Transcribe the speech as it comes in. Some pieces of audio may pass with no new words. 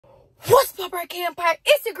What's poppin' Empire?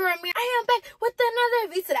 It's your girl me. I am back with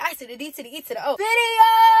another V to the I to the D to the E to the O video.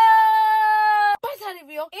 By the time of the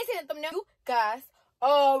video, it's in the thumbnail. You guys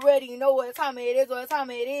already know what time it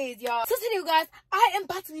is, y'all. So today, you guys, I am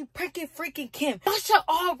about to be pranking freaking Kim. Y'all should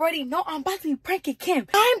already know I'm about to be pranking Kim.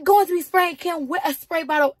 I'm going to be spraying Kim with a spray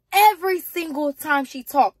bottle every single time she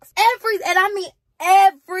talks. Every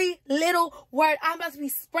little word. I'm about to be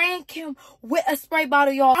spraying Kim with a spray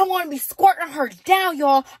bottle, y'all. I'm going to be squirting her down,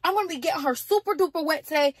 y'all. I'm going to be getting her super duper wet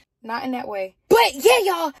today. Not in that way. But yeah,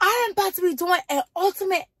 y'all, I am about to be doing an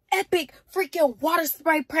ultimate epic freaking water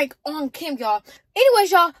spray prank on Kim, y'all.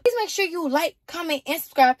 Anyways, y'all, please make sure you like, comment, and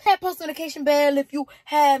subscribe. Hit that post notification bell if you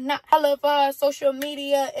have not. All of our social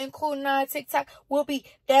media, including our TikTok, will be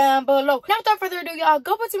down below. Now, without further ado, y'all,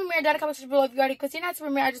 go put to Premiere down in the comment section below if you already, because you're not to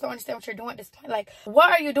Premiere. I just don't understand what you're doing at this point. Like,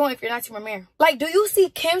 what are you doing if you're not to Premiere? Like, do you see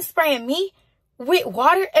Kim spraying me with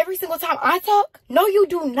water every single time I talk? No, you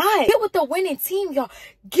do not. Get with the winning team, y'all.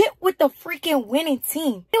 Get with the freaking winning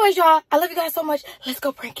team. Anyways, y'all, I love you guys so much. Let's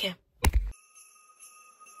go prank him.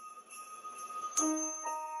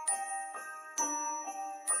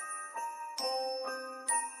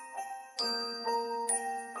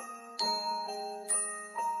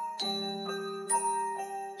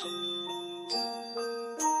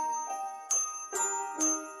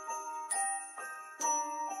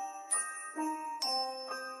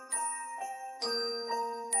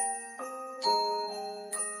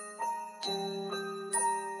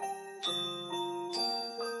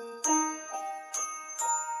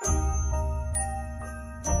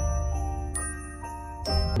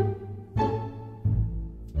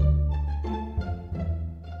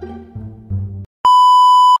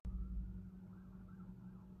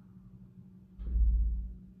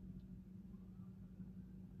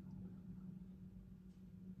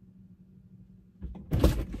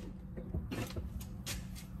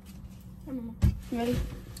 You ready?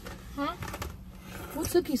 Huh? What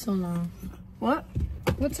took you so long? What?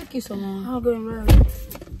 What took you so long? I'll go and ready.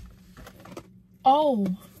 Oh,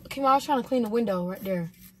 Kim, I was trying to clean the window right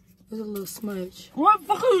there. There's a little smudge. What the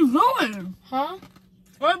fuck are you doing? Huh?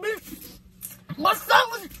 What, bitch? What's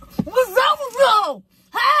up with you?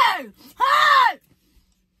 Hey! Hey!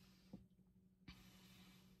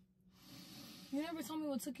 You never told me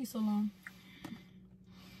what took you so long.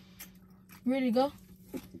 You ready to go?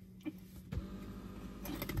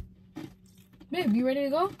 Babe, you ready to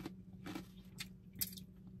go?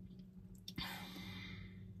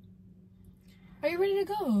 Are you ready to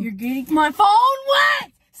go? You're getting my phone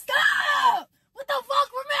wet! Stop! What the fuck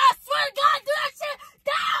for me? I swear to God, do that shit!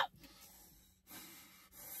 Stop!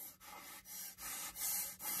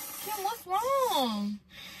 Kim, what's wrong?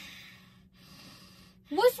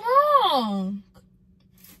 What's wrong?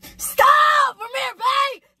 Stop! Ramir,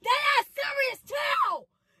 babe! That serious too!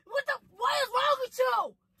 What is wrong with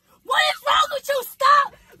you? What is wrong with you?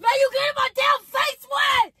 Stop! Man, you getting my damn face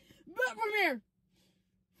wet! Ramir.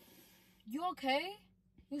 You okay?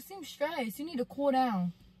 You seem stressed. You need to cool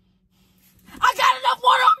down. I got enough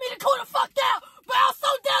water on me to cool the fuck down! But I'm so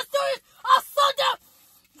damn serious! I'm so damn...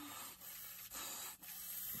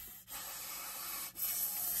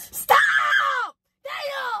 Stop!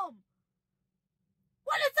 Damn!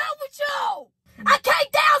 What is up with you? I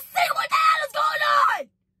can't down see what the hell is going on!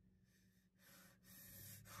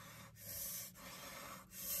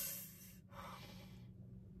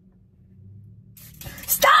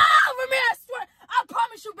 Stop! Ramir, I swear, I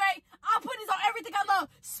promise you, babe, I'll put this on everything I love.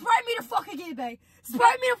 Spray me the fuck again, babe.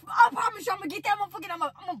 Spray me, I promise you, I'm gonna get that motherfucker, I'm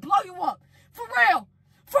gonna blow you up. For real,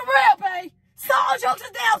 babe. Stop jokes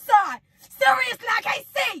is outside. Seriously, I can't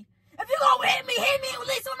see. If you gonna hit me at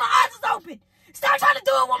least when my eyes is open. Stop trying to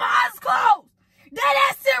do it when my eyes is closed.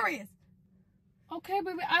 That serious. Okay,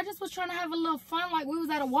 baby, I just was trying to have a little fun like we was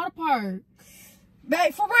at a water park.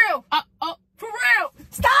 Babe, for real. For real.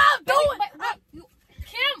 Stop doing it.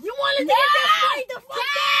 Kim, you wanted to get that fight the fuck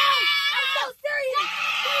down. I'm so serious.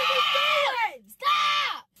 What are you doing?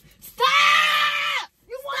 Stop. Stop.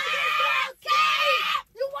 You want to get sprayed.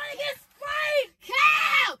 You want to get sprayed.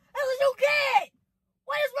 Cam. That's what you get.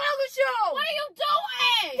 What is wrong with you? what are you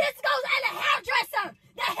doing? This goes at a hairdresser.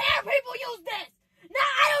 The hair people use this. No,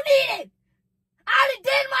 I don't need it. I already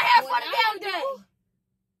did my hair for the damn day.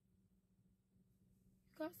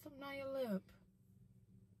 Got something on your lip.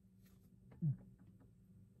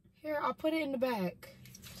 Here, I'll put it in the back.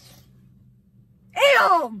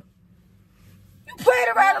 Damn! You played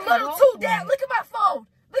around a little too damn. Look at my phone.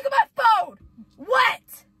 Look at my phone. What?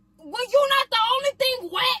 Well, you're not the only thing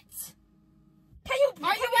wet. Are you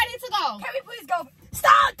ready to go? Can we please go?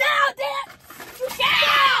 Stop down, Dad! You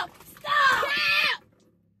can't! Stop! Stop!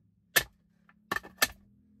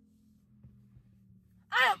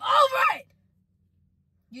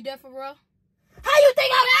 You dead for real? How you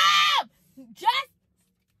think I am? Just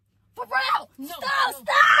for real. No, Stop.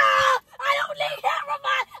 I don't need hair from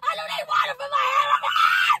I don't need water from my hair.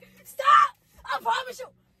 Stop. I promise you.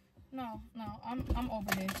 No, I'm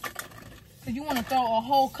over this. Cause you want to throw a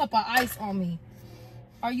whole cup of ice on me.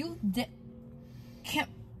 Are you dead? Can't.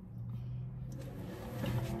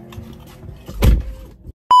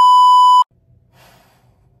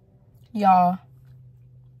 Y'all,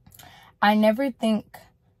 I never think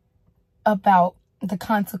about the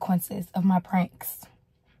consequences of my pranks.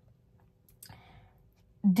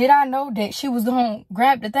 Did I know that she was gonna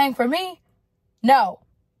grab the thing for me? No.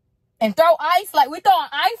 And throw ice? Like, we throwing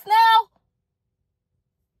ice now?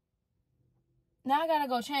 Now I gotta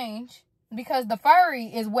go change because the furry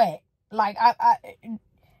is wet. Like,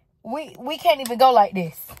 we can't even go like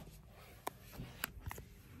this.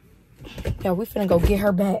 Yo, we finna go get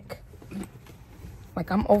her back. Like,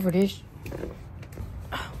 I'm over this.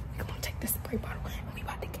 Oh, we're gonna take this spray bottle and we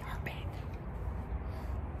about to get her back.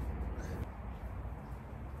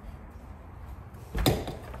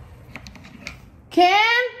 Kim?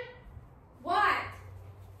 What?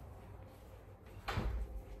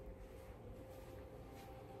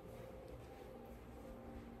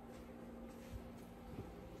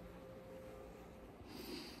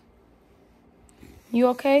 You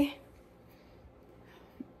okay?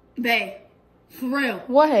 Babe, for real.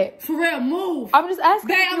 What? For real, move. I'm just asking.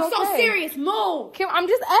 Babe, if I'm you're so okay. serious. Move. Kim, I'm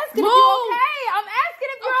just asking Move. if you're okay. I'm asking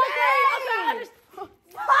if you're okay.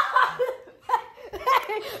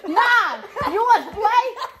 Nah, you want to play?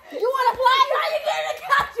 You want to play? How you get in the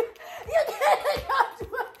couch? You get in the couch.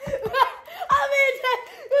 I mean,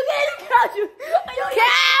 you get in the couch.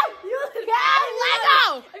 Cam! Cam, let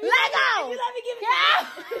go! Let go! You let me give it Cam!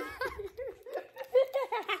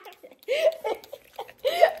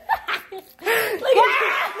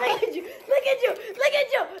 Look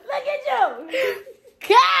at you.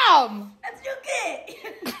 Cam! That's what you get.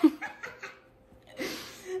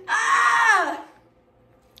 Ah!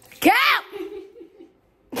 Cam!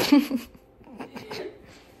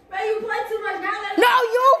 Man, you play too much now. No,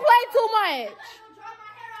 you play too much. I'm dry my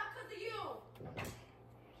hair out because of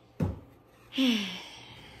you.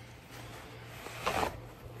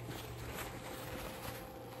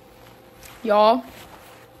 Y'all.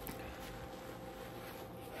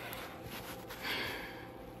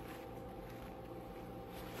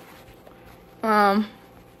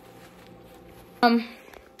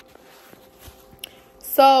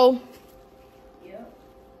 So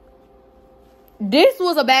this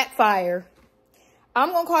was a backfire.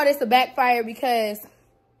 I'm gonna call this a backfire because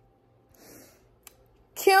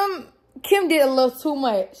Kim did a little too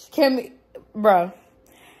much. Bruh.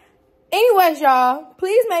 Anyways, y'all,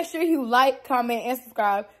 please make sure you like, comment, and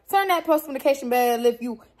subscribe. Turn that post notification bell if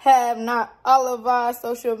you have not. All of our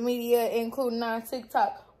social media, including our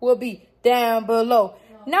TikTok, will be down below.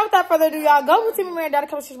 Now, without further ado, y'all, go to TeamMaria.com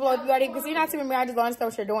below if you already, because you're not TeamMaria. I just don't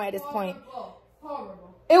understand what you're doing at this point.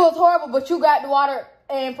 Horrible. It was horrible, but you got the water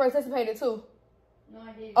and participated too. No,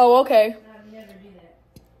 I didn't. Oh, okay. I'd never do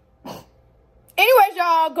that. Anyways,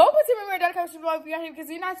 y'all, go to TeamMaria.com below if you're not here, because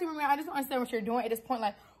you're not TeamMaria. I just don't understand what you're doing at this point.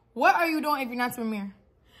 Like, what are you doing if you're not TeamMaria?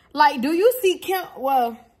 Like, do you see Kim?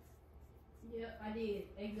 Well, yeah, I did.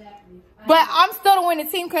 Exactly. but I'm still the winning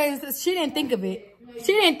team because she didn't think of it.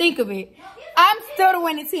 She didn't think of it. I'm still the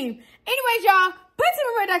winning team. Anyways, y'all, put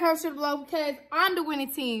TeamMaria.com below because I'm the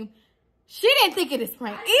winning team. She didn't think of this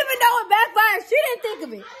prank. Even though it backfired, she didn't think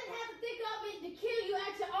of it. I didn't have to think of it to kill you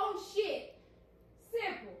at your own shit.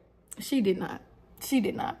 Simple. She did not. She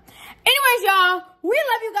did not. Anyways, y'all, we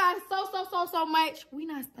love you guys so much. We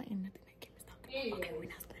not stunting nothing that Kim is talking. Okay, we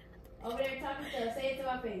not stunting nothing. Over there talking stuff. Say it to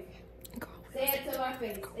my face. Say it to my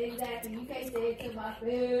face. Exactly. You can't say it to my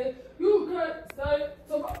face. You can't say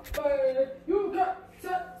it to my face. You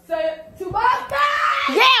can't say it to my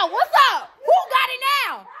face. Yeah, what's up? Who got it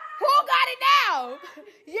now? Who got it now?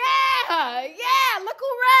 Yeah, look who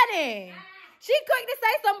running. She quick to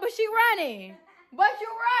say something, but she running. But you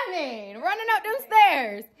running up them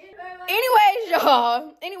stairs. Anyways,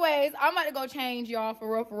 y'all. I'm about to go change, y'all,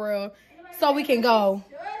 for real. So we can go.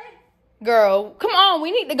 Girl, come on.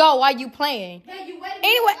 We need to go while you playing. Hey, you waiting?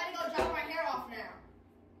 Anyway. I gotta go drop my hair off now.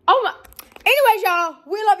 Oh my. Anyways, y'all.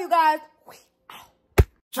 We love you guys.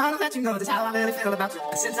 Trying to let you know just how I really feel about you.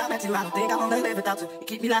 And since I met you, I don't think I wanna live without you. You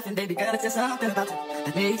keep me laughing, baby girl, it's just something about you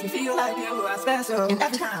that makes me feel like you are special. And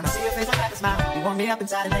every time I see your face, I crack a smile. You warm me up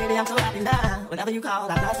inside, and baby, I'm so happy now. Whenever you call,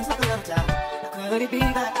 I know just like a little child. Now could it be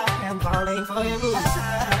that I am falling for you?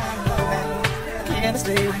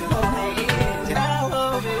 Chemistry, oh, baby, you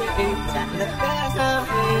know, baby, got the best of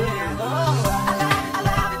me. Oh, I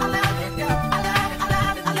love it, I love it, I love it, I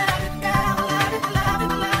love it, I love it.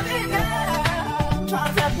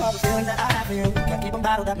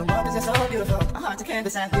 beautiful. Our hearts are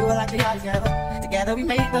canvas and we were like we are together. Together we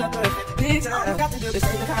made the perfect picture. All we got to do is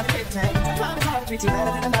take the complicated things. I promise I'll treat you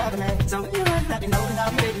better than another man. So when you're happy, know that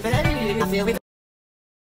I'll be waiting, baby. I feel we